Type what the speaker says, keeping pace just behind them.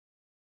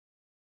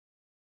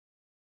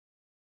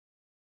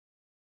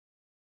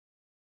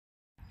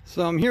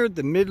So I'm here at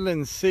the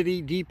Midland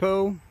City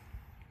Depot.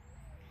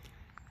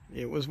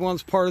 It was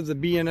once part of the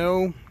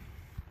B&O.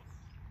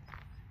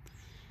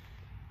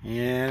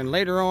 And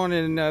later on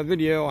in the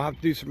video, I'll have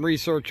to do some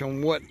research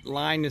on what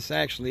line this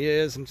actually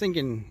is. I'm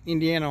thinking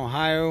Indiana,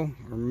 Ohio,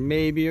 or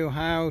maybe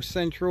Ohio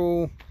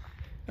Central.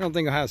 I don't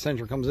think Ohio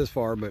Central comes this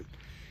far, but it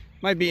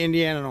might be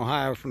Indiana and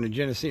Ohio from the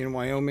Genesee and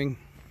Wyoming.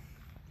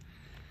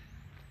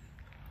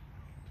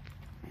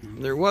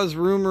 There was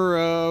rumor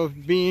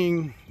of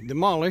being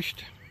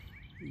demolished,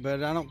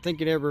 but I don't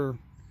think it ever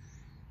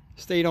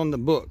stayed on the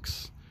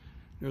books.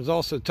 There's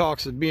also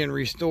talks of being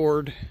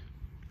restored,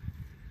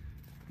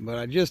 but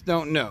I just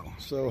don't know.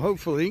 So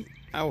hopefully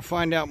I will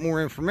find out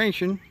more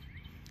information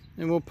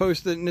and we'll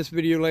post it in this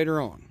video later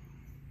on.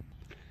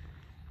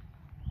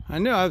 I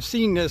know I've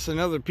seen this in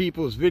other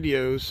people's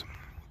videos,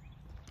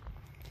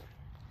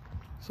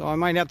 so I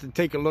might have to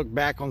take a look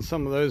back on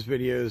some of those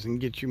videos and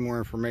get you more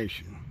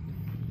information.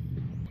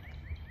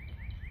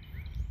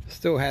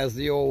 Still has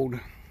the old,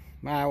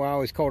 I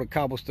always called it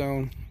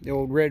cobblestone, the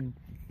old red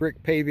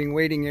brick paving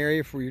waiting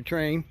area for your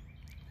train.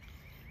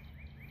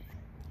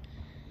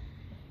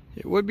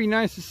 It would be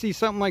nice to see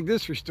something like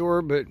this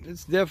restored, but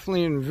it's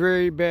definitely in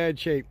very bad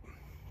shape.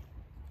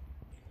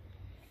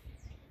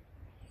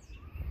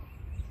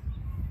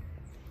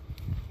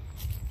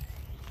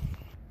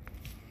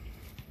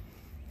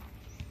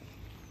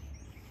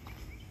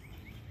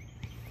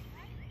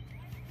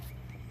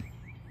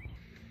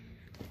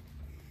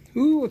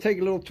 Ooh, we'll take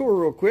a little tour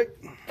real quick.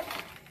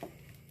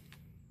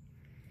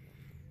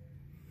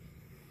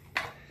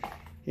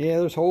 Yeah,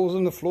 there's holes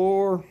in the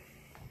floor.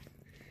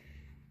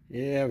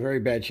 Yeah, very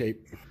bad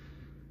shape.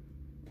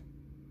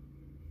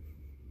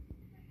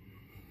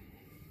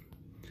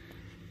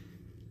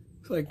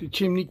 Looks like the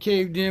chimney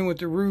caved in with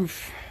the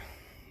roof.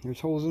 There's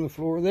holes in the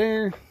floor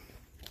there.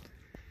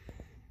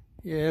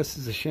 Yeah, this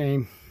is a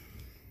shame.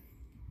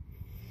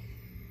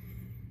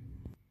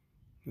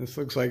 This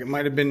looks like it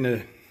might have been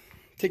the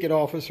ticket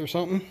office or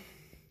something.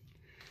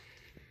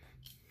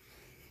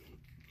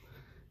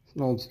 It's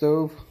an old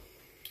stove.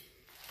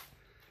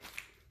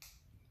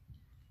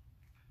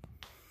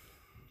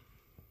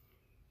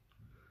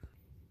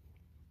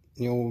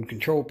 The old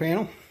control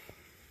panel.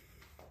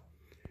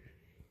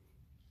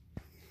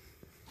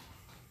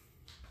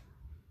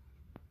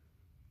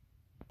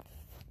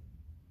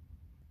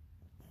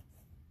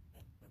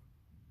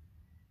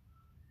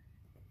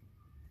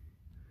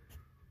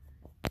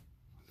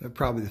 That's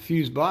probably the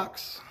fuse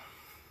box.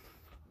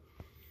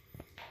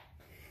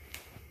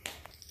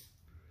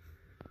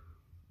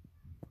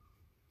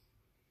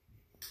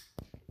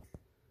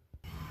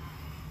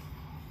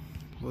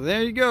 Well,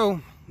 there you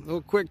go. A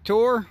little quick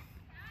tour.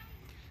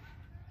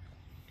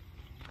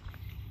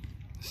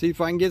 See if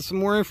I can get some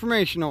more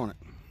information on it.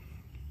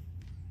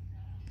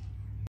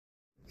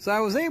 So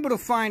I was able to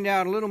find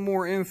out a little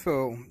more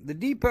info. The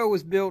depot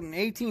was built in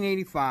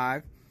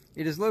 1885.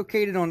 It is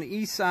located on the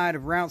east side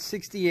of Route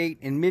 68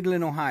 in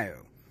Midland,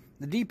 Ohio.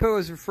 The depot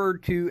is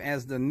referred to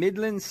as the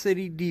Midland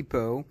City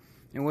Depot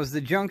and was the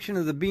junction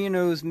of the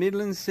B&O's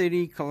Midland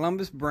City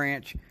Columbus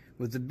branch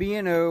with the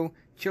B&O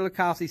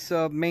Chillicothe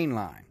Sub main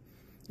line.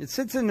 It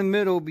sits in the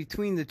middle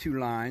between the two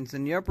lines,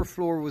 and the upper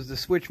floor was the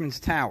switchman's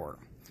tower.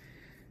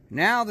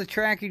 Now the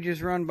trackage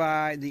is run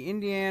by the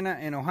Indiana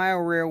and Ohio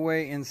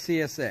Railway and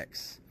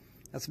CSX.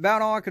 That's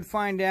about all I could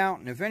find out,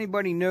 and if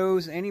anybody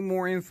knows any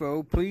more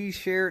info, please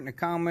share it in the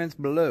comments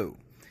below.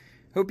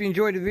 Hope you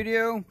enjoyed the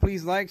video.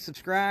 Please like,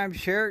 subscribe,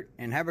 share it,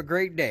 and have a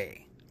great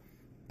day.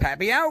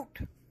 Pappy out!